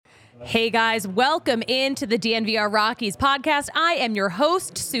Hey guys, welcome into the DNVR Rockies podcast. I am your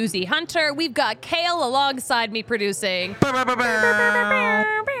host, Susie Hunter. We've got Kale alongside me producing.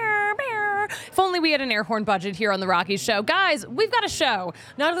 If only we had an air horn budget here on the Rockies show. Guys, we've got a show.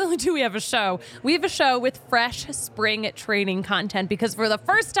 Not only do we have a show with fresh spring training content because for the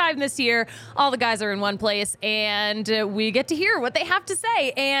first time this year, all the guys are in one place and we get to hear what they have to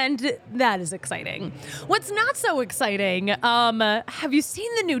say, and that is exciting. What's not so exciting, have you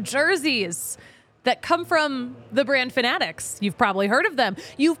seen the new jerseys that come from the brand Fanatics? You've probably heard of them.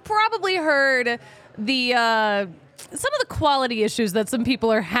 You've probably heard some of the quality issues that some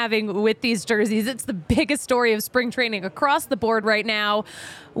people are having with these jerseys. It's the biggest story of spring training across the board right now.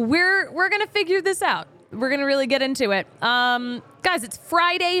 We're going to figure this out. We're going to really get into it. Guys, it's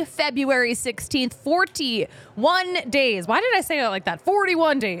Friday, February 16th, 41 days. Why did I say it like that?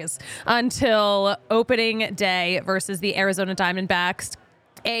 41 days until opening day versus the Arizona Diamondbacks.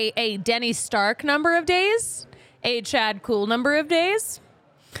 A Denny Stark number of days, a Chad Kuhl number of days.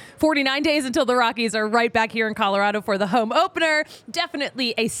 49 days until the Rockies are right back here in Colorado for the home opener.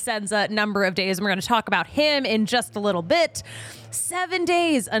 Definitely a Senza number of days, and we're going to talk about him in just a little bit. 7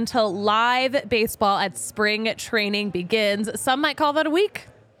 days until live baseball at spring training begins. Some might call that a week.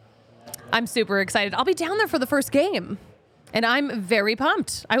 I'm super excited. I'll be down there for the first game, and I'm very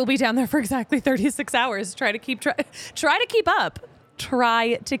pumped. I will be down there for exactly 36 hours. Try to keep up.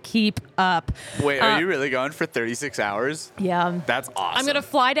 Try to keep up. Wait, are you really going for 36 hours? Yeah. That's awesome. I'm going to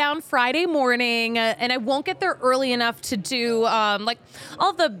fly down Friday morning, and I won't get there early enough to do like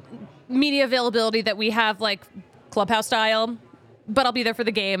all the media availability that we have, like clubhouse style, but I'll be there for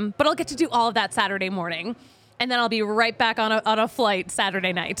the game. But I'll get to do all of that Saturday morning, and then I'll be right back on a flight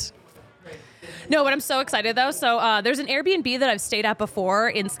Saturday night. No, but I'm so excited, though. So there's an Airbnb that I've stayed at before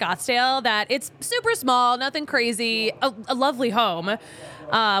in Scottsdale that it's super small, nothing crazy, a lovely home. When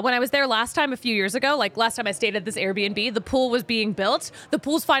I was there last time a few years ago, like last time I stayed at this Airbnb, the pool was being built. The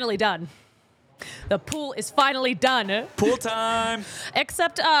pool's finally done. The pool is finally done. Pool time.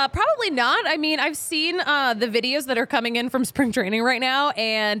 Except probably not. I mean, I've seen the videos that are coming in from spring training right now,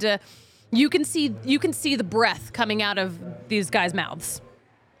 and you can see the breath coming out of these guys' mouths.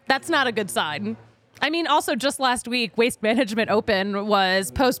 That's not a good sign. I mean, also just last week, Waste Management Open was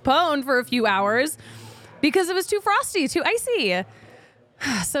postponed for a few hours because it was too frosty, too icy.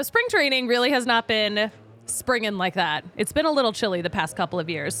 So spring training really has not been springing like that. It's been a little chilly the past couple of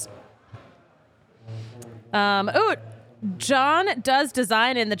years. John does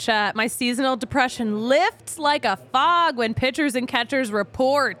design in the chat. My seasonal depression lifts like a fog when pitchers and catchers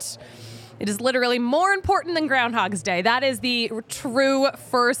report. It is literally more important than Groundhog's Day. That is the true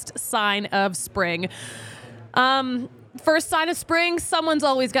first sign of spring. First sign of spring, someone's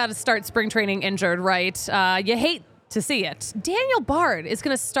always got to start spring training injured, right? You hate to see it. Daniel Bard is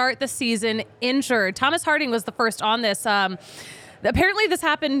going to start the season injured. Thomas Harding was the first on this. Apparently this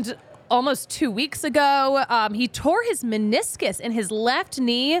happened almost 2 weeks ago. He tore his meniscus in his left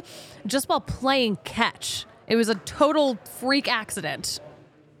knee just while playing catch. It was a total freak accident.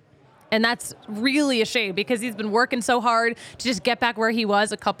 And that's really a shame because he's been working so hard to just get back where he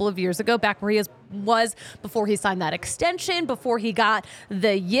was a couple of years ago, back where he was before he signed that extension, before he got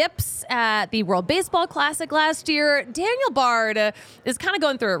the yips at the World Baseball Classic last year. Daniel Bard is kind of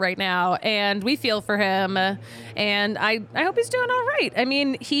going through it right now, and we feel for him. And I hope he's doing all right. I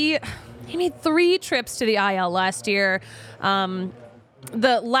mean, he made 3 trips to the IL last year.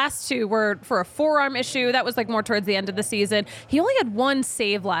 The last 2 were for a forearm issue. That was like more towards the end of the season. He only had 1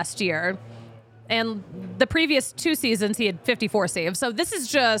 save last year. And the previous 2 seasons, he had 54 saves. So this is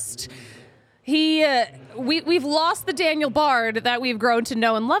just, we've lost the Daniel Bard that we've grown to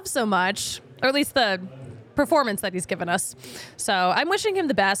know and love so much, or at least the performance that he's given us. So I'm wishing him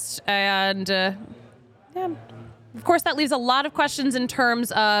the best. And yeah, of course, that leaves a lot of questions in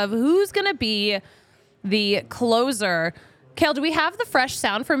terms of who's going to be the closer. Kale, do we have the fresh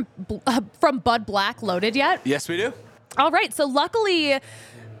sound from Bud Black loaded yet? Yes, we do. All right. So luckily,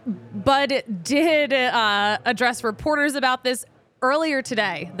 Bud did address reporters about this earlier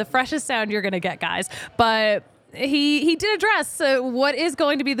today. The freshest sound you're going to get, guys. But he did address what is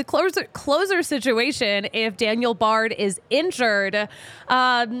going to be the closer situation if Daniel Bard is injured.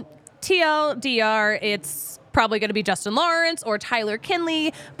 TLDR, it's probably going to be Justin Lawrence or Tyler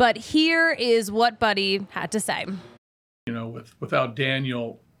Kinley. But here is what Buddy had to say. You know, without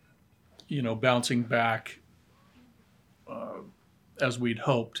Daniel, bouncing back as we'd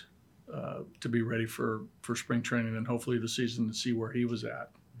hoped to be ready for spring training and hopefully the season to see where he was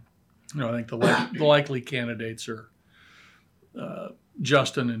at. I think the likely candidates are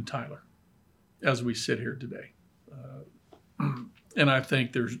Justin and Tyler as we sit here today. And I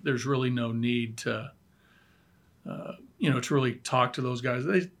think there's really no need to, to really talk to those guys.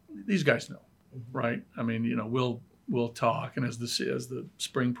 These guys know, right? I mean, we'll talk, and as the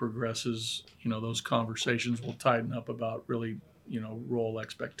spring progresses, those conversations will tighten up about really, role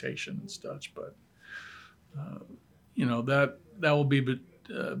expectation and such. But that will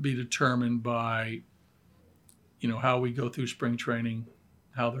be determined by, how we go through spring training,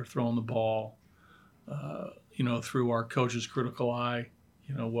 how they're throwing the ball, through our coach's critical eye,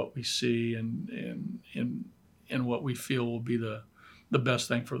 what we see and what we feel will be the best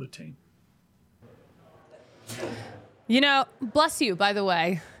thing for the team. Bless you, by the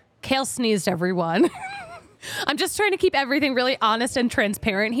way. Kale sneezed, everyone. I'm just trying to keep everything really honest and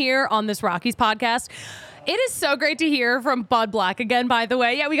transparent here on this Rockies podcast. It is so great to hear from Bud Black again, by the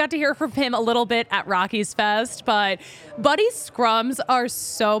way. Yeah, we got to hear from him a little bit at Rockies Fest, but Buddy's scrums are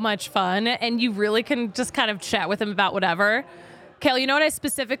so much fun, and you really can just kind of chat with him about whatever. Kale, you know what I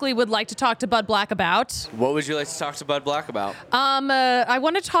specifically would like to talk to Bud Black about? What would you like to talk to Bud Black about? I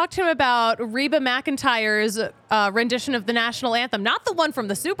want to talk to him about Reba McEntire's rendition of the national anthem. Not the one from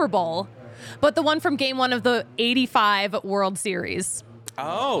the Super Bowl, but the one from Game 1 of the '85 World Series.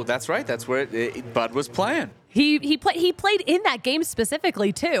 Oh, that's right. That's where Bud was playing. He played in that game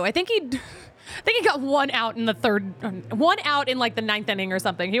specifically too. I think he got one out in like the ninth inning or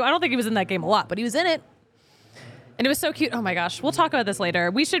something. I don't think he was in that game a lot, but he was in it. And it was so cute. Oh my gosh. We'll talk about this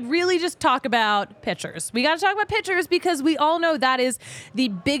later. We should really just talk about pitchers. We got to talk about pitchers because we all know that is the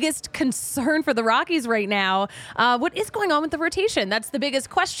biggest concern for the Rockies right now. What is going on with the rotation? That's the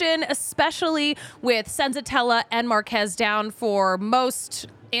biggest question, especially with Senzatella and Marquez down for most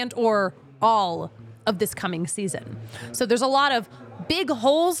and or all of this coming season. So there's a lot of big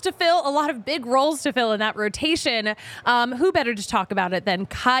holes to fill, a lot of big roles to fill in that rotation. Who better to talk about it than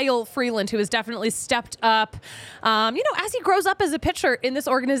Kyle Freeland, who has definitely stepped up, as he grows up as a pitcher in this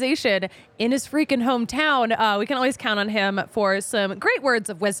organization in his freaking hometown. We can always count on him for some great words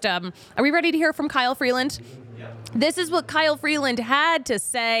of wisdom. Are we ready to hear from Kyle Freeland? This is what Kyle Freeland had to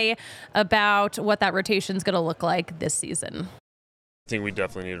say about what that rotation is going to look like this season. I think we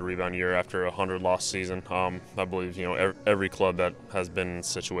definitely need a rebound year after a 100-loss season. I believe every club that has been in a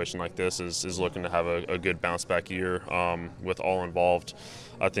situation like this is looking to have a good bounce back year with all involved.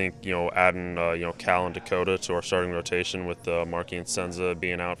 I think adding Cal and Dakota to our starting rotation with Markey and Senza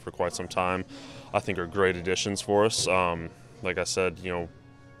being out for quite some time, I think are great additions for us. Like I said,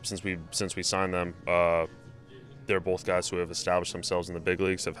 since we signed them. They're both guys who have established themselves in the big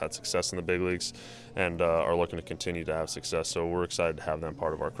leagues, have had success in the big leagues, and are looking to continue to have success. So we're excited to have them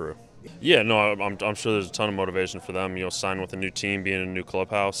part of our crew. Yeah, no, I'm sure there's a ton of motivation for them. Signing with a new team, being in a new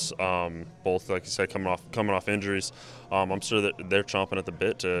clubhouse, both, like you said, coming off injuries. I'm sure that they're chomping at the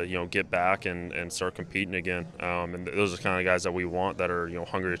bit to get back and start competing again. And those are the kind of guys that we want that are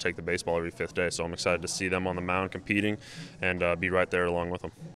hungry to take the baseball every fifth day. So I'm excited to see them on the mound competing and be right there along with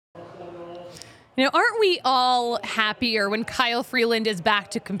them. Aren't we all happier when Kyle Freeland is back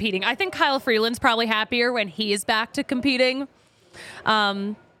to competing? I think Kyle Freeland's probably happier when he is back to competing.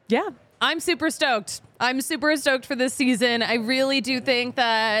 Yeah, I'm super stoked. I'm super stoked for this season. I really do think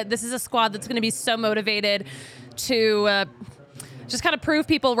that this is a squad that's going to be so motivated to just kind of prove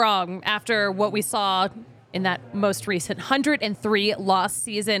people wrong after what we saw in that most recent 103-loss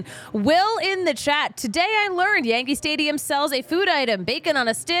season. Will in the chat, today I learned Yankee Stadium sells a food item, bacon on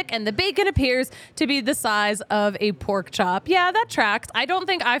a stick, and the bacon appears to be the size of a pork chop. Yeah, that tracks. I don't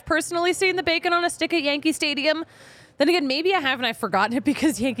think I've personally seen the bacon on a stick at Yankee Stadium. Then again, maybe I have and I've forgotten it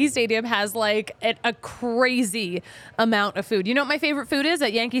because Yankee Stadium has like a crazy amount of food. You know what my favorite food is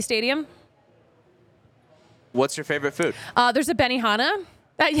at Yankee Stadium? What's your favorite food? There's a Benihana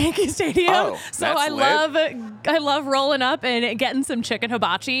at Yankee Stadium. Oh, so that's I love rolling up and getting some chicken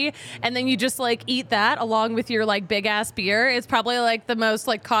hibachi, and then you just like eat that along with your like big ass beer. It's probably like the most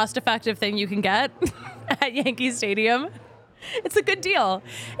like cost effective thing you can get at Yankee Stadium. It's a good deal.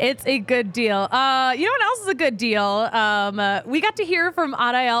 It's a good deal. You know what else is a good deal? We got to hear from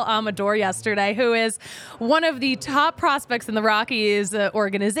Adael Amador yesterday, who is one of the top prospects in the Rockies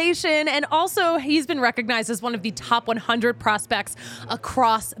organization. And also he's been recognized as one of the top 100 prospects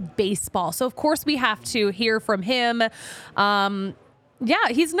across baseball. So of course we have to hear from him.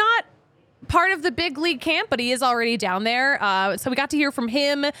 He's not part of the big league camp, but he is already down there. So we got to hear from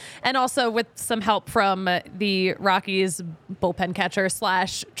him, and also with some help from the Rockies bullpen catcher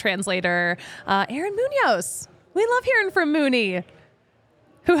 / translator, Aaron Munoz. We love hearing from Mooney,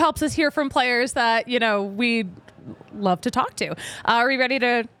 who helps us hear from players that, we love to talk to. Are we ready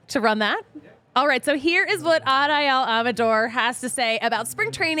to run that? All right, so here is what Adael Amador has to say about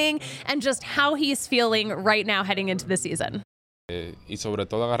spring training and just how he's feeling right now heading into the season. Y sobre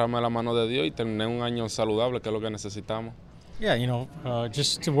todo agarrarme la mano de Dios y tener un año saludable, que es lo que necesitamos. Yeah,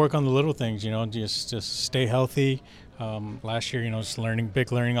 just to work on the little things, just stay healthy. Last year, just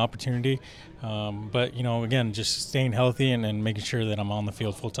big learning opportunity. But, again, just staying healthy and making sure that I'm on the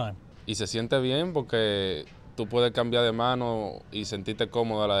field full time. Y se siente bien porque tú puedes cambiar de mano y sentirte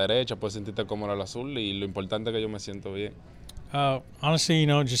cómodo a la derecha, puedes sentirte cómodo al azul, y lo importante es que yo me siento bien. Honestly,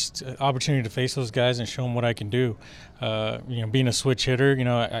 just opportunity to face those guys and show them what I can do. Being a switch hitter,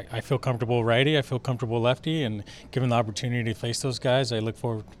 I feel comfortable righty, I feel comfortable lefty, and given the opportunity to face those guys, I look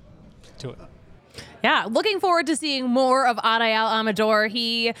forward to it. Yeah, looking forward to seeing more of Adael Amador.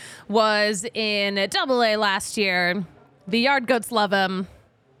 He was in AA last year. The Yard Goats love him.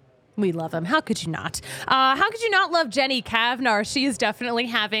 We love him. How could you not? How could you not love Jenny Kavnar? She is definitely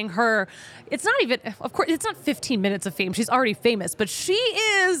having her, it's not even, of course, it's not 15 minutes of fame. She's already famous, but she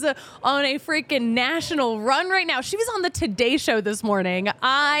is on a freaking national run right now. She was on the Today Show this morning.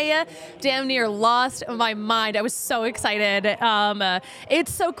 I damn near lost my mind. I was so excited.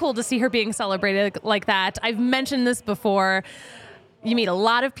 It's so cool to see her being celebrated like that. I've mentioned this before. You meet a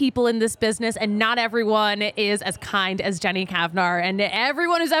lot of people in this business, and not everyone is as kind as Jenny Kavnar, and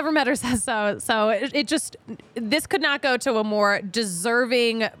everyone who's ever met her says so. So this could not go to a more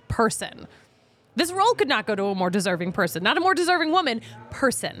deserving person. This role could not go to a more deserving person, not a more deserving woman,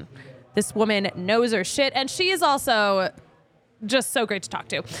 person. This woman knows her shit, and she is also just so great to talk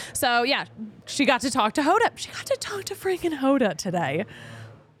to. So yeah, she got to talk to Hoda. She got to talk to freaking Hoda today.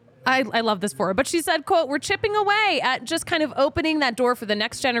 I love this for her. But she said, quote, we're chipping away at just kind of opening that door for the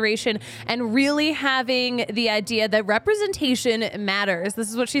next generation and really having the idea that representation matters.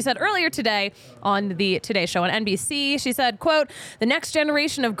 This is what she said earlier today on the Today Show on NBC. She said, quote, the next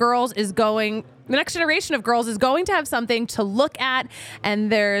generation of girls is going to have something to look at,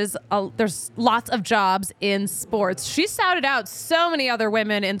 and there's lots of jobs in sports. She shouted out so many other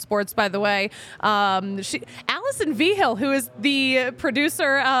women in sports, by the way. Allison Vigil, who is the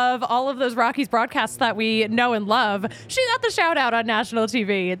producer of all of those Rockies broadcasts that we know and love, she got the shout out on national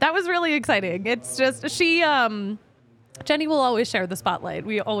TV. That was really exciting. It's just Jenny will always share the spotlight.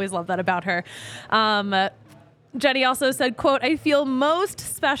 We always love that about her. Jenny also said, quote, I feel most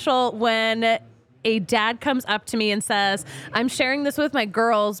special when a dad comes up to me and says, I'm sharing this with my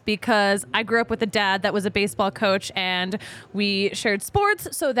girls because I grew up with a dad that was a baseball coach and we shared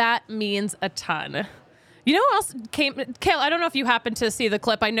sports, so that means a ton. You know who else came? Kale, I don't know if you happened to see the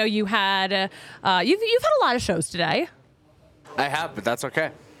clip. I know you had, you've had a lot of shows today. I have, but that's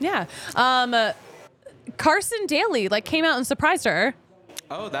okay. Yeah. Carson Daly came out and surprised her.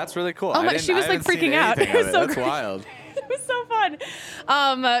 Oh, that's really cool. Oh my, she was freaking out. It was so That's great. wild. It was so fun.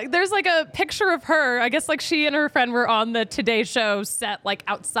 There's a picture of her. I guess she and her friend were on the Today Show set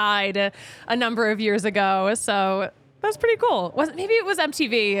outside a number of years ago. So that's pretty cool. Maybe it was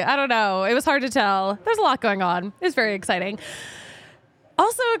MTV. I don't know. It was hard to tell. There's a lot going on. It was very exciting.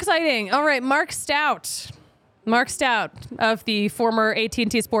 Also exciting. All right, Mark Stout of the former AT&T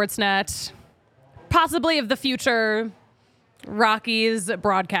Sportsnet, possibly of the future Rockies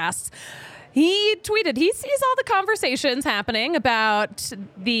broadcasts. He tweeted, he sees all the conversations happening about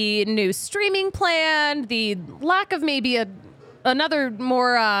the new streaming plan, the lack of maybe another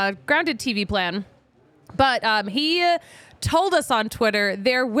more grounded TV plan. But he told us on Twitter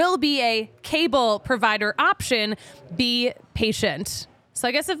there will be a cable provider option. Be patient. So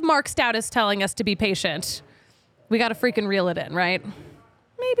I guess if Mark Stout is telling us to be patient, we got to freaking reel it in, right?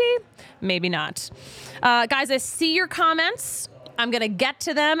 Maybe not. Guys, I see your comments. I'm going to get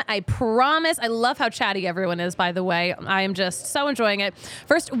to them. I promise. I love how chatty everyone is, by the way. I am just so enjoying it.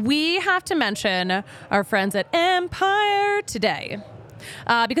 First, we have to mention our friends at Empire Today.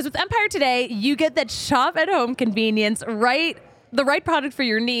 Because with Empire Today, you get that shop at home convenience, the right product for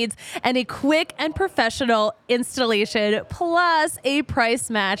your needs, and a quick and professional installation, plus a price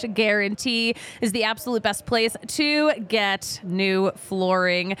match guarantee is the absolute best place to get new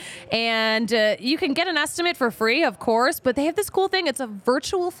flooring. And you can get an estimate for free, of course, but they have this cool thing. It's a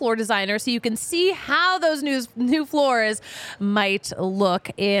virtual floor designer, so you can see how those new floors might look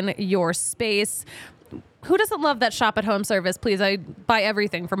in your space. Who doesn't love that shop at home service? Please, I buy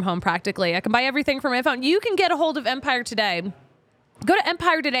everything from home practically. I can buy everything from my phone. You can get a hold of Empire Today. Go to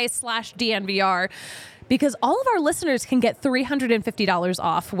EmpireToday/DNVR because all of our listeners can get $350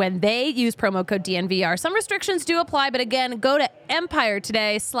 off when they use promo code DNVR. Some restrictions do apply, but again, go to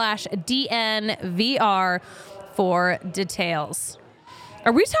EmpireToday/DNVR for details.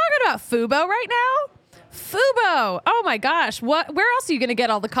 Are we talking about Fubo right now? Fubo. Oh my gosh. Where else are you going to get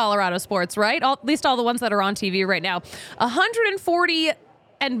all the Colorado sports, right? At least all the ones that are on TV right now. 140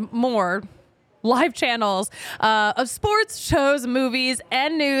 and more live channels of sports, shows, movies,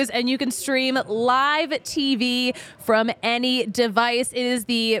 and news, and you can stream live TV from any device. It is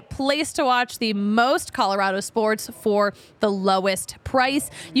the place to watch the most Colorado sports for the lowest price.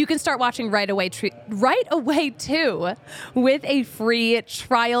 You can start watching right away too, with a free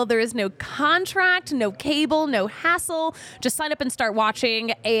trial. There is no contract, no cable, no hassle. Just sign up and start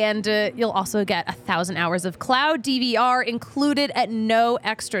watching, and you'll also get 1,000 hours of cloud DVR included at no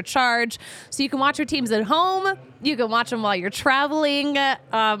extra charge. So you can watch your teams at home. You can watch them while you're traveling.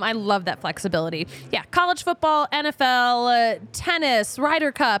 I love that flexibility. Yeah, college football, NFL, tennis,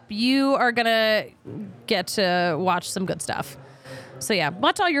 Ryder Cup. You are going to get to watch some good stuff. So yeah,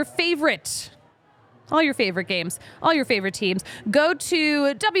 watch all your favorite games, all your favorite teams. Go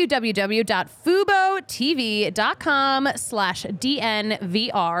to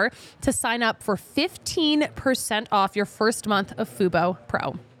www.fubotv.com/DNVR to sign up for 15% off your first month of Fubo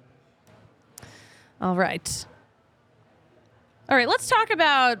Pro. All right, let's talk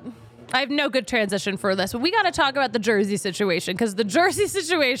about... I have no good transition for this, but we got to talk about the jersey situation, because the jersey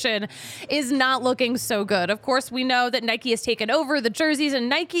situation is not looking so good. Of course, we know that Nike has taken over the jerseys, and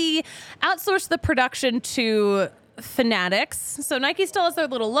Nike outsourced the production to Fanatics. So Nike still has their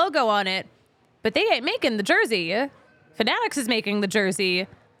little logo on it, but they ain't making the jersey. Fanatics is making the jersey.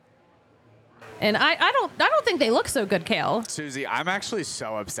 And I don't think they look so good, Kale. Susie, I'm actually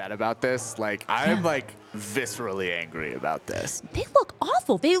so upset about this. Like, I'm viscerally angry about this. They look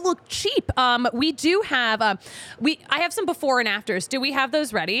awful. They look cheap. We do have I have some before and afters. Do we have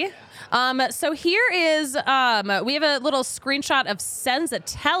those ready? So here is we have a little screenshot of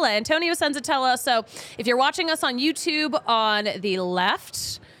Antonio Senzatella. So if you're watching us on YouTube, on the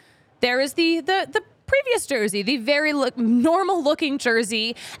left, there is the previous jersey, the very normal looking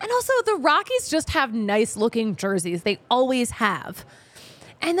jersey. And also the Rockies just have nice looking jerseys. They always have.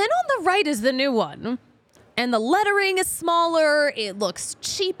 And then on the right is the new one. And the lettering is smaller. It looks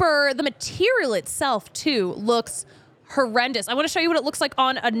cheaper. The material itself too looks horrendous. I want to show you what it looks like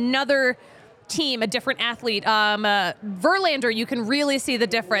on another team, a different athlete. Verlander, you can really see the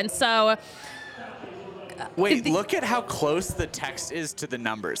difference. So wait, look at how close the text is to the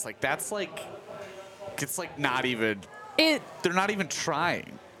numbers. Like, that's like... It's like not even, they're not even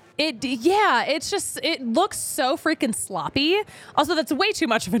trying. It looks so freaking sloppy. Also, that's way too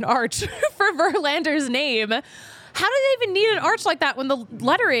much of an arch for Verlander's name. How do they even need an arch like that when the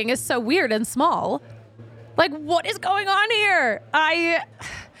lettering is so weird and small? Like, what is going on here?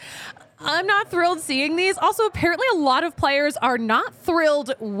 I'm not thrilled seeing these. Also, apparently a lot of players are not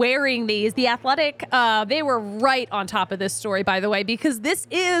thrilled wearing these. The Athletic, they were right on top of this story, by the way, because this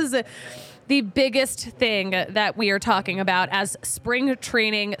is the biggest thing that we are talking about as spring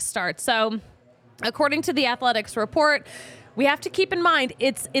training starts. So, according to the Athletics report, we have to keep in mind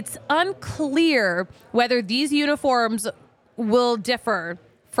it's unclear whether these uniforms will differ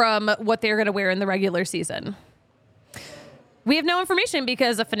from what they're going to wear in the regular season. We have no information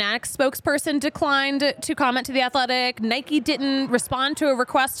because a Fanatics spokesperson declined to comment to The Athletic. Nike didn't respond to a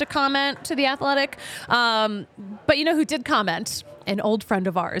request to comment to The Athletic. But you know who did comment? An old friend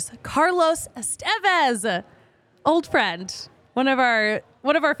of ours, Carlos Estevez. Old friend. One of our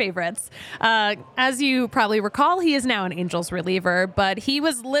favorites. As you probably recall, he is now an Angels reliever, but he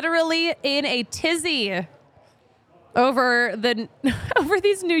was literally in a tizzy over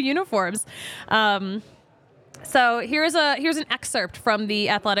these new uniforms. So here's an excerpt from the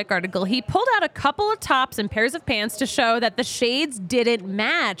Athletic article. He pulled out a couple of tops and pairs of pants to show that the shades didn't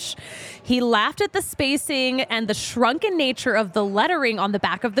match. He laughed at the spacing and the shrunken nature of the lettering on the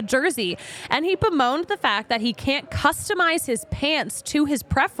back of the jersey. And he bemoaned the fact that he can't customize his pants to his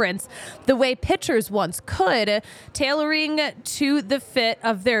preference the way pitchers once could, tailoring to the fit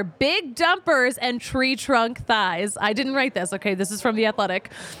of their big dumpers and tree trunk thighs. I didn't write this. Okay, this is from The Athletic.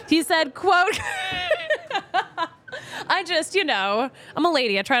 He said, quote... I'm a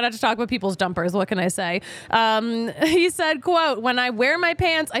lady. I try not to talk about people's dumpers. What can I say? He said, quote, when I wear my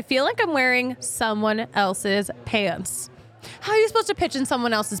pants, I feel like I'm wearing someone else's pants. How are you supposed to pitch in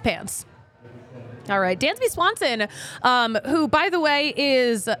someone else's pants? All right. Dansby Swanson, who, by the way,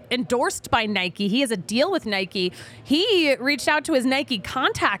 is endorsed by Nike. He has a deal with Nike. He reached out to his Nike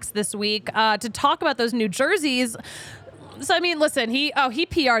contacts this week to talk about those new jerseys. So, I mean, listen, he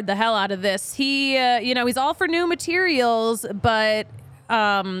PR'd the hell out of this. He's all for new materials, but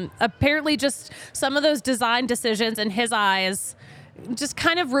apparently just some of those design decisions in his eyes just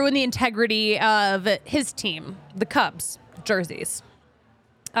kind of ruin the integrity of his team, the Cubs jerseys.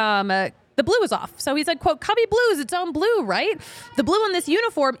 The the blue is off. So he said, quote, Cubby blue is its own blue, right? The blue on this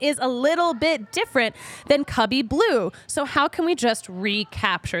uniform is a little bit different than Cubby blue. So how can we just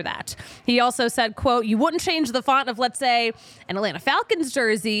recapture that? He also said, quote, you wouldn't change the font of, let's say, an Atlanta Falcons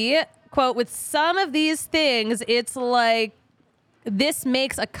jersey. Quote, with some of these things, it's like, this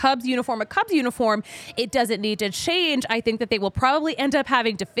makes a Cubs uniform a Cubs uniform. It doesn't need to change. I think that they will probably end up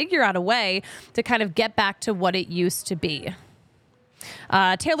having to figure out a way to kind of get back to what it used to be.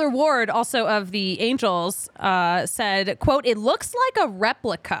 Taylor Ward, also of the Angels, said, quote, it looks like a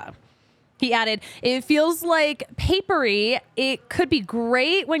replica. He added, it feels like papery. It could be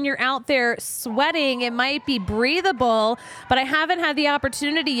great when you're out there sweating. It might be breathable, but I haven't had the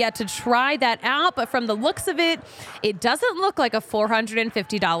opportunity yet to try that out. But from the looks of it, it doesn't look like a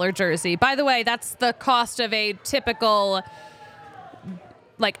 $450 jersey. By the way, that's the cost of a typical,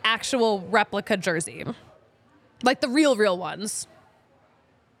 like, actual replica jersey. Like the real ones.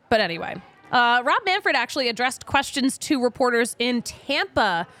 But anyway, Rob Manfred actually addressed questions to reporters in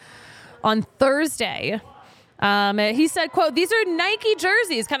Tampa on Thursday. He said, quote, these are Nike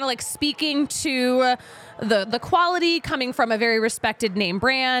jerseys, kind of like speaking to the quality coming from a very respected name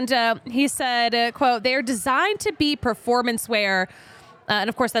brand. He said, quote, they are designed to be performance wear. And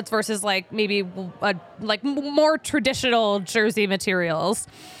of course, that's versus like maybe like more traditional jersey materials.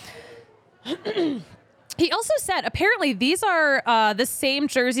 He also said, apparently, these are the same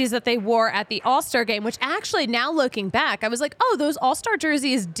jerseys that they wore at the All-Star game, which actually, now looking back, I was like, oh, those All-Star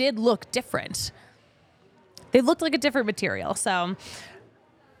jerseys did look different. They looked like a different material. So,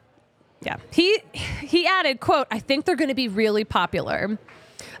 yeah. He added, quote, I think they're going to be really popular.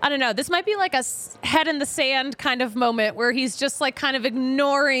 I don't know. This might be like a head in the sand kind of moment where he's just like kind of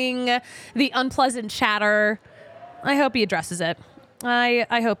ignoring the unpleasant chatter. I hope he addresses it.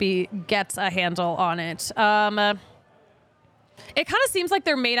 I hope he gets a handle on it. It kind of seems like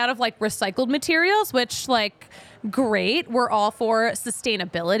they're made out of like recycled materials, which like great. We're all for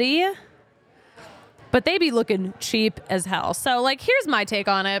sustainability, but they be looking cheap as hell. So like, here's my take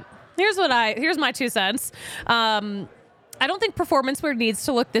on it. Here's my 2 cents. I don't think performance wear needs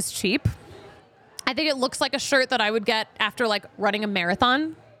to look this cheap. I think it looks like a shirt that I would get after like running a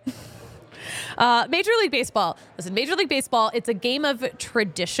marathon. Major League Baseball. Listen, Major League Baseball, it's a game of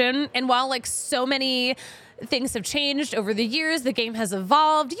tradition. And while like so many things have changed over the years, the game has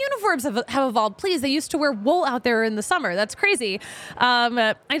evolved. Uniforms have evolved. Please, they used to wear wool out there in the summer. That's crazy.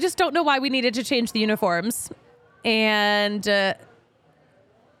 I just don't know why we needed to change the uniforms. And I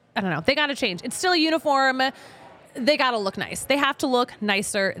don't know. They got to change. It's still a uniform. They got to look nice. They have to look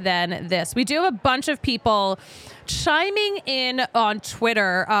nicer than this. We do have a bunch of people chiming in on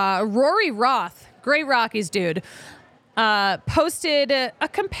Twitter. Rory Roth, great Rockies dude, posted a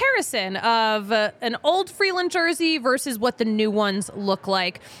comparison of an old Freeland jersey versus what the new ones look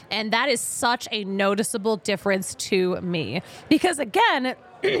like. And that is such a noticeable difference to me. Because again,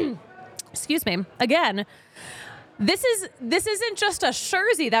 excuse me, again, this isn't just a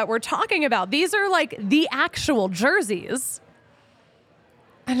jersey that we're talking about. These are like the actual jerseys.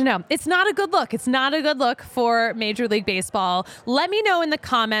 I don't know. It's not a good look. It's not a good look for Major League Baseball. Let me know in the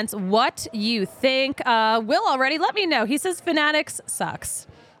comments what you think. Will already let me know. He says Fanatics sucks.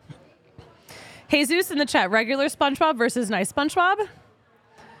 Jesus in the chat, regular SpongeBob versus nice SpongeBob.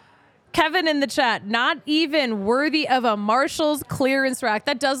 Kevin in the chat, not even worthy of a Marshall's clearance rack.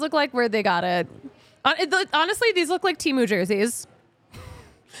 That does look like where they got it. Honestly, these look like Temu jerseys.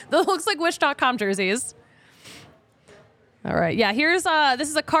 That looks like Wish.com jerseys. All right. Yeah, here's this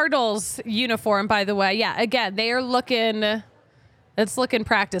is a Cardinals uniform, by the way. Yeah, again, they are looking, it's looking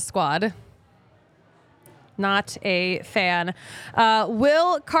practice squad. Not a fan.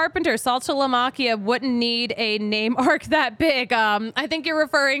 Will Carpenter, Salsa La Macchia wouldn't need a name arc that big. I think you're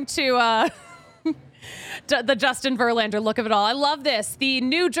referring to the Justin Verlander look of it all. I love this. The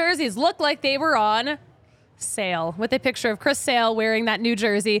new jerseys look like they were on sale with a picture of Chris Sale wearing that new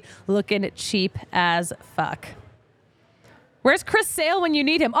jersey, looking cheap as fuck. Where's Chris Sale when you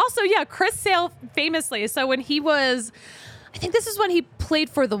need him? Also, yeah, Chris Sale famously. So when he was, I think this is when he played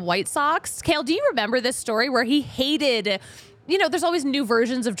for the White Sox. Kale, do you remember this story where he hated, you know, there's always new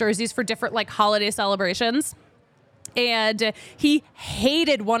versions of jerseys for different like holiday celebrations. And he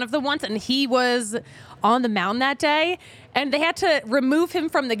hated one of the ones, and he was on the mound that day, and they had to remove him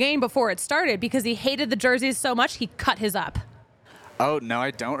from the game before it started because he hated the jerseys so much he cut his up. Oh, no,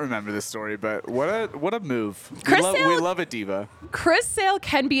 I don't remember this story, but what a move. We love a diva. Chris Sale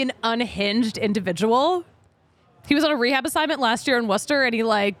can be an unhinged individual. He was on a rehab assignment last year in Worcester, and he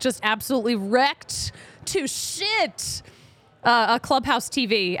like just absolutely wrecked to shit a Clubhouse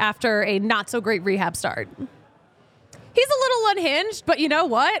TV after a not so great rehab start. He's a little unhinged, but you know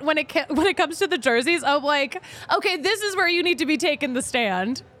what? When it comes to the jerseys, I'm like, okay, this is where you need to be taking the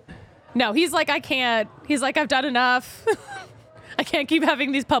stand. No, he's like, I can't. He's like, I've done enough. I can't keep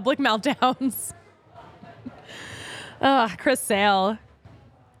having these public meltdowns. Chris Sale.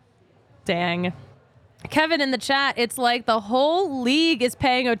 Dang. Kevin in the chat, it's like the whole league is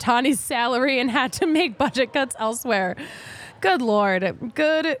paying Ohtani's salary and had to make budget cuts elsewhere. Good Lord.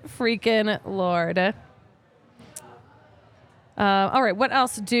 Good freaking Lord. All right, what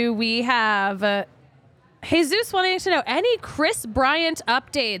else do we have? Jesus wanting to know any Chris Bryant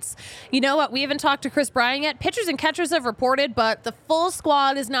updates. You know what? We haven't talked to Chris Bryant yet. Pitchers and catchers have reported, but the full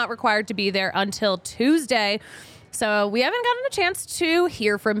squad is not required to be there until Tuesday. So we haven't gotten a chance to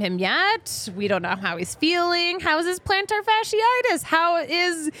hear from him yet. We don't know how he's feeling. How is his plantar fasciitis? How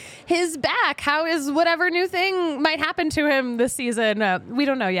is his back? How is whatever new thing might happen to him this season? We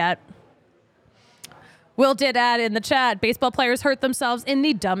don't know yet. Will did add in the chat, baseball players hurt themselves in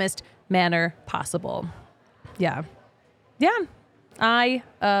the dumbest manner possible. Yeah. Yeah, I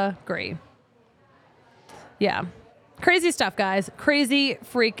agree. Yeah. Crazy stuff, guys. Crazy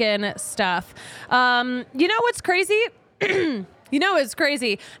freaking stuff. You know what's crazy? You know what's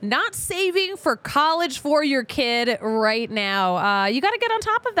crazy? Not saving for college for your kid right now. You got to get on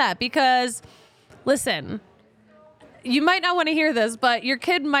top of that because, listen, you might not want to hear this, but your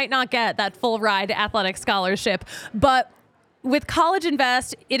kid might not get that full ride athletic scholarship. But with College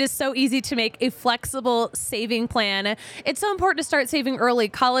Invest, it is so easy to make a flexible saving plan. It's so important to start saving early.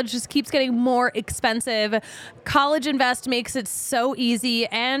 College just keeps getting more expensive. College Invest makes it so easy,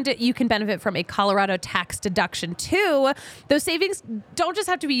 and you can benefit from a Colorado tax deduction too. Those savings don't just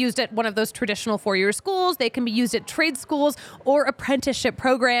have to be used at one of those traditional four-year schools. They can be used at trade schools or apprenticeship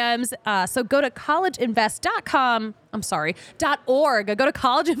programs. So go to collegeinvest.com. .org. Go to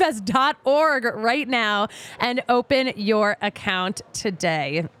collegeinvest.org right now and open your account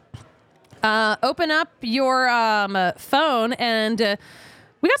today. Open up your phone and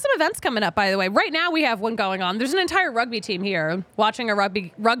we got some events coming up, by the way. Right now we have one going on. There's an entire rugby team here watching a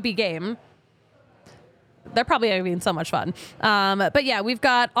rugby game. They're probably having so much fun. But yeah, we've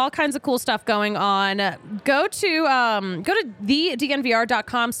got all kinds of cool stuff going on. Go to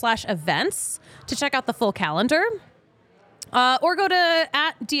thednvr.com/events to check out the full calendar. Or go to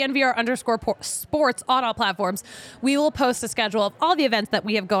 @DNVR_sports on all platforms. We will post a schedule of all the events that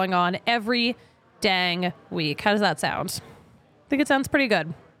we have going on every dang week. How does that sound? I think it sounds pretty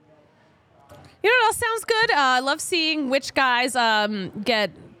good. You know what else sounds good? I love seeing which guys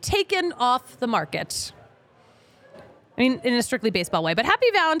get taken off the market. I mean, in a strictly baseball way. But happy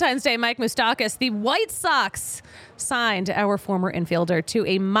Valentine's Day, Mike Moustakas. The White Sox signed our former infielder to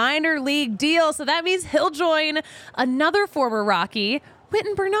a minor league deal. So that means he'll join another former Rocky,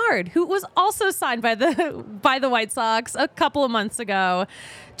 Whitten Bernard, who was also signed by the White Sox a couple of months ago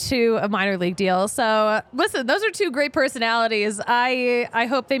to a minor league deal. So listen, those are two great personalities. I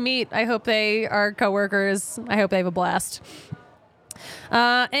hope they meet. I hope they are coworkers. I hope they have a blast.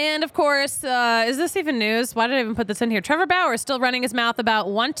 And of course, is this even news? Why did I even put this in here? Trevor Bauer is still running his mouth about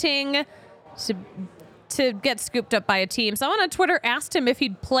wanting to get scooped up by a team. Someone on Twitter asked him if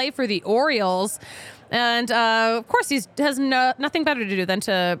he'd play for the Orioles. And of course, he has nothing better to do than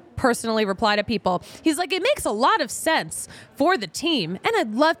to personally reply to people. He's like, it makes a lot of sense for the team, and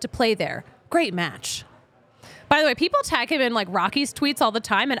I'd love to play there. Great match. By the way, people tag him in like Rockies tweets all the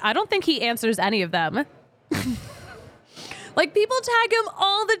time, and I don't think he answers any of them. Like, people tag him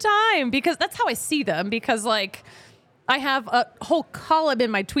all the time because that's how I see them, because like I have a whole column in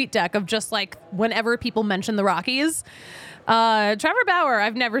my tweet deck of just like whenever people mention the Rockies. Trevor Bauer,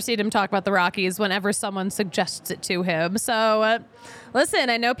 I've never seen him talk about the Rockies whenever someone suggests it to him. So listen,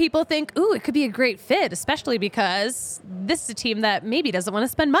 I know people think, ooh, it could be a great fit, especially because this is a team that maybe doesn't want to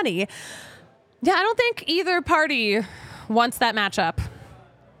spend money. Yeah, I don't think either party wants that matchup.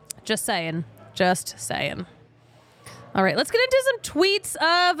 Just saying. Just saying. All right, let's get into some tweets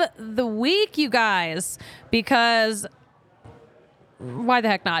of the week, you guys, because why the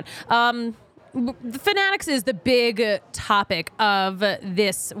heck not? The Fanatics is the big topic of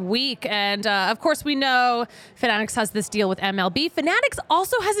this week. And of course, we know Fanatics has this deal with MLB. Fanatics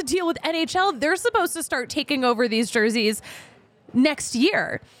also has a deal with NHL. They're supposed to start taking over these jerseys next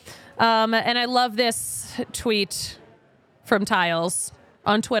year. And I love this tweet from Tiles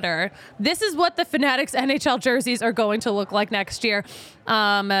on Twitter. This is what the Fanatics NHL jerseys are going to look like next year.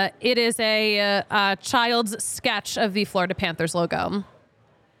 It is a child's sketch of the Florida Panthers logo.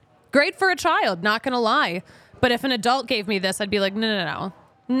 Great for a child, not gonna lie. But if an adult gave me this, I'd be like, no.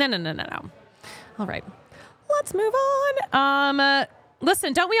 All right, let's move on.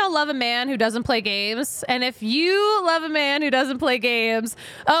 Listen, don't we all love a man who doesn't play games? And if you love a man who doesn't play games,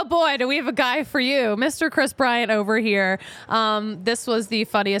 oh boy, do we have a guy for you. Mr. Chris Bryant over here. This was the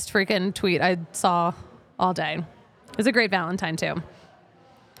funniest freaking tweet I saw all day. It was a great Valentine, too.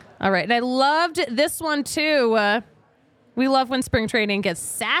 All right, and I loved this one, too. We love when spring training gets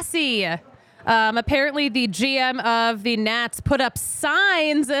sassy. Apparently, the GM of the Nats put up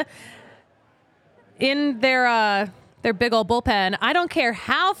signs in their big old bullpen. I don't care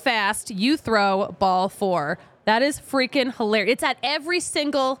how fast you throw ball 4. That is freaking hilarious. It's at every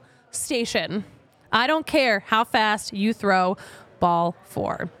single station. I don't care how fast you throw ball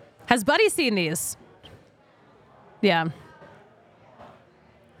 4. Has Buddy seen these? Yeah.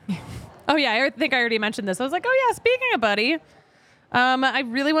 Oh, yeah, I think I already mentioned this. I was like, oh, yeah, speaking of Buddy, I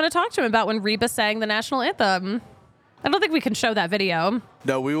really want to talk to him about when Reba sang the national anthem. I don't think we can show that video.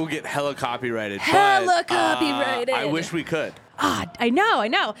 No, we will get hella copyrighted. Copyrighted. I wish we could. I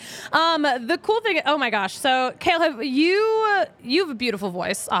know. The cool thing, oh my gosh. So, Caleb, you have a beautiful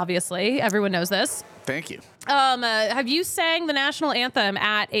voice, obviously. Everyone knows this. Thank you. Have you sang the national anthem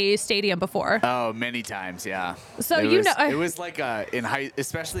at a stadium before? Oh, many times, yeah. So it was like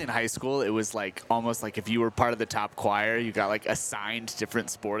especially in high school, it was like almost like if you were part of the top choir, you got like assigned different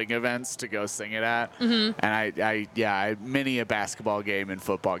sporting events to go sing it at. Mm-hmm. And I many a basketball game and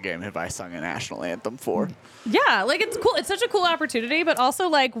football game have I sung a national anthem for. Yeah, like it's cool. It's such a cool opportunity, but also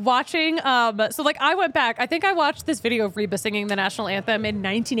like watching. So like I went back. I think I watched this video of Reba singing the national anthem in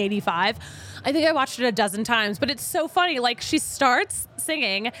 1985. I think I watched it a dozen times, but it's so funny. Like she starts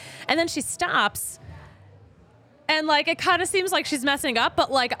singing and then she stops. And like it kind of seems like she's messing up,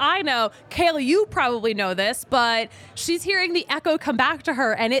 but like I know, Kayla, you probably know this, but she's hearing the echo come back to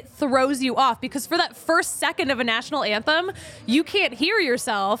her and it throws you off because for that first second of a national anthem, you can't hear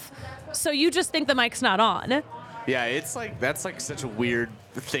yourself. So you just think the mic's not on. Yeah, it's like that's like such a weird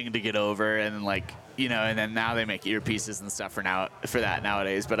thing to get over, and like and then now they make earpieces and stuff for that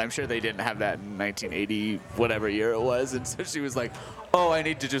nowadays. But I'm sure they didn't have that in 1980, whatever year it was, and so she was like, "Oh, I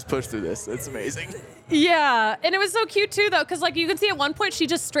need to just push through this." That's amazing. Yeah, and it was so cute too, though, because like you can see at one point she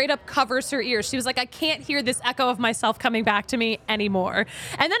just straight up covers her ears. She was like, "I can't hear this echo of myself coming back to me anymore."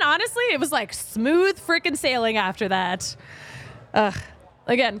 And then honestly, it was like smooth freaking sailing after that.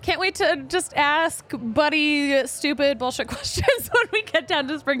 Again, can't wait to just ask Buddy stupid bullshit questions when we get down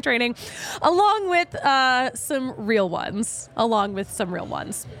to spring training, along with some real ones.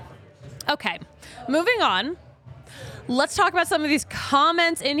 Okay, moving on. Let's talk about some of these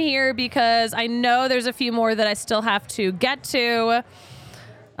comments in here because I know there's a few more that I still have to get to.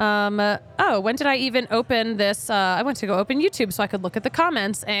 When did I even open this? I went to go open YouTube so I could look at the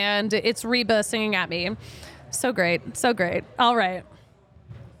comments, and it's Reba singing at me. So great. All right.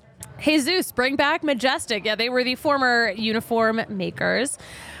 Jesus, bring back Majestic. Yeah, they were the former uniform makers.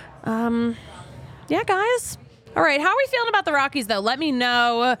 Yeah, guys. All right, how are we feeling about the Rockies, though? Let me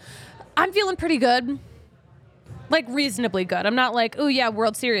know. I'm feeling pretty good. Like, reasonably good. I'm not like, oh, yeah,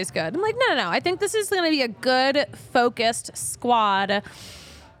 World Series good. I'm like, no. I think this is going to be a good, focused squad.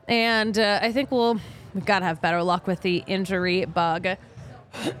 And I think we've got to have better luck with the injury bug.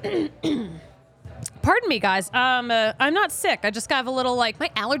 Pardon me, guys. I'm not sick. I just got a little, my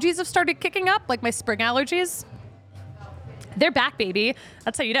allergies have started kicking up, like my spring allergies. They're back, baby.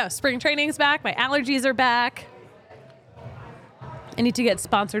 That's how you know. Spring training's back. My allergies are back. I need to get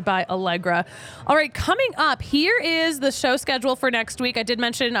sponsored by Allegra. All right, coming up, here is the show schedule for next week. I did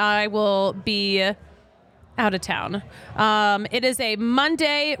mention I will be out of town. It is a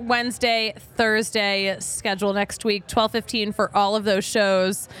Monday, Wednesday, Thursday schedule next week, 12:15 for all of those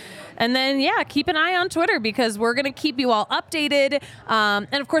shows. And then, yeah, keep an eye on Twitter because we're going to keep you all updated.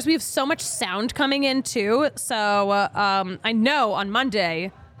 And, of course, we have so much sound coming in, too. So I know on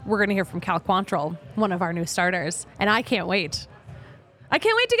Monday we're going to hear from Cal Quantrill, one of our new starters. And I can't wait. I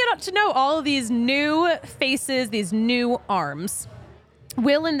can't wait to get to know all of these new faces, these new arms.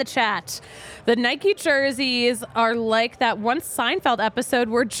 Will in the chat. The Nike jerseys are like that one Seinfeld episode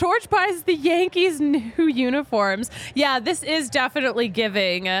where George buys the Yankees new uniforms. Yeah, this is definitely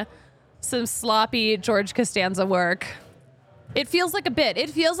giving some sloppy George Costanza work. It feels like a bit. It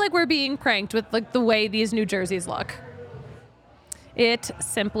feels like we're being pranked with the way these new jerseys look. It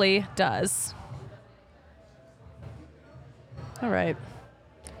simply does. All right.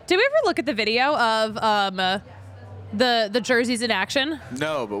 Did we ever look at the video of the jerseys in action?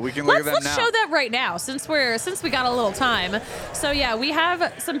 No, but we can look at them now. Let's show that right now since we got a little time. So yeah, we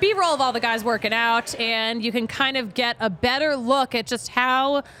have some B-roll of all the guys working out, and you can kind of get a better look at just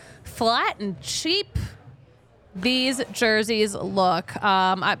how flat and cheap these jerseys look.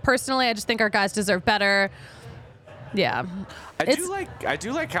 I just think our guys deserve better. Yeah. I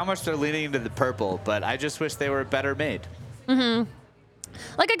do like how much they're leaning into the purple, but I just wish they were better made.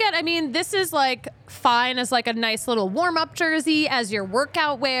 Like, again, I mean, this is like fine as like a nice little warm-up jersey, as your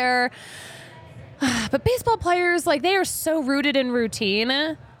workout wear. But baseball players, like, they are so rooted in routine.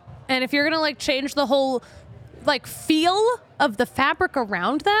 And if you're going to like change the whole like feel of the fabric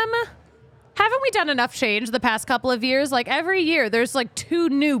around them, haven't we done enough change the past couple of years? Like, every year there's like 2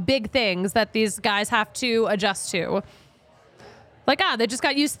 new big things that these guys have to adjust to. Like, they just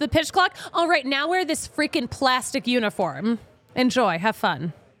got used to the pitch clock. All right, now wear this freaking plastic uniform. Enjoy. Have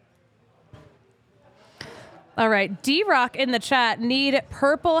fun. All right. D-Rock in the chat. Need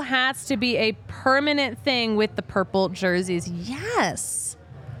purple hats to be a permanent thing with the purple jerseys. Yes.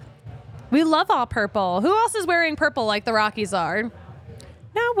 We love all purple. Who else is wearing purple like the Rockies are?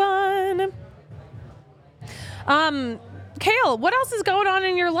 No one. Kale, what else is going on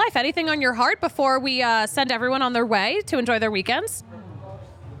in your life? Anything on your heart before we send everyone on their way to enjoy their weekends?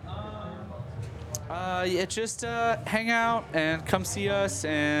 Just hang out and come see us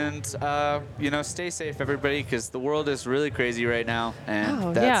and, stay safe, everybody, because the world is really crazy right now.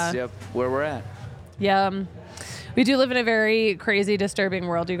 And that's where we're at. Yeah. We do live in a very crazy, disturbing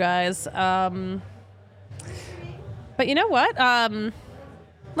world, you guys. But you know what?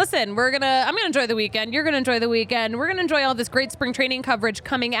 Listen, I'm going to enjoy the weekend. You're going to enjoy the weekend. We're going to enjoy all this great spring training coverage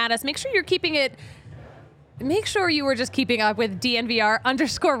coming at us. Make sure you are just keeping up with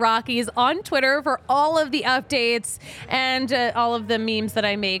DNVR_Rockies on Twitter for all of the updates and all of the memes that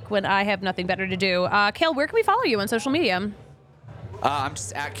I make when I have nothing better to do. Kale, where can we follow you on social media? I'm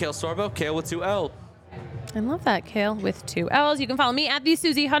just at Kale Sorbo, Kale with 2 L. I love that, Kale with 2 L's. You can follow me at the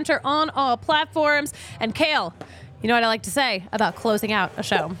Susie Hunter on all platforms. And Kale, you know what I like to say about closing out a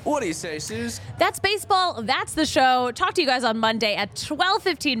show? What do you say, Suze? That's baseball. That's the show. Talk to you guys on Monday at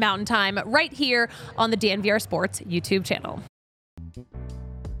 12:15 Mountain Time right here on the DNVR Sports YouTube channel. We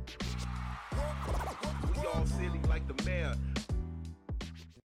all silly like the mayor.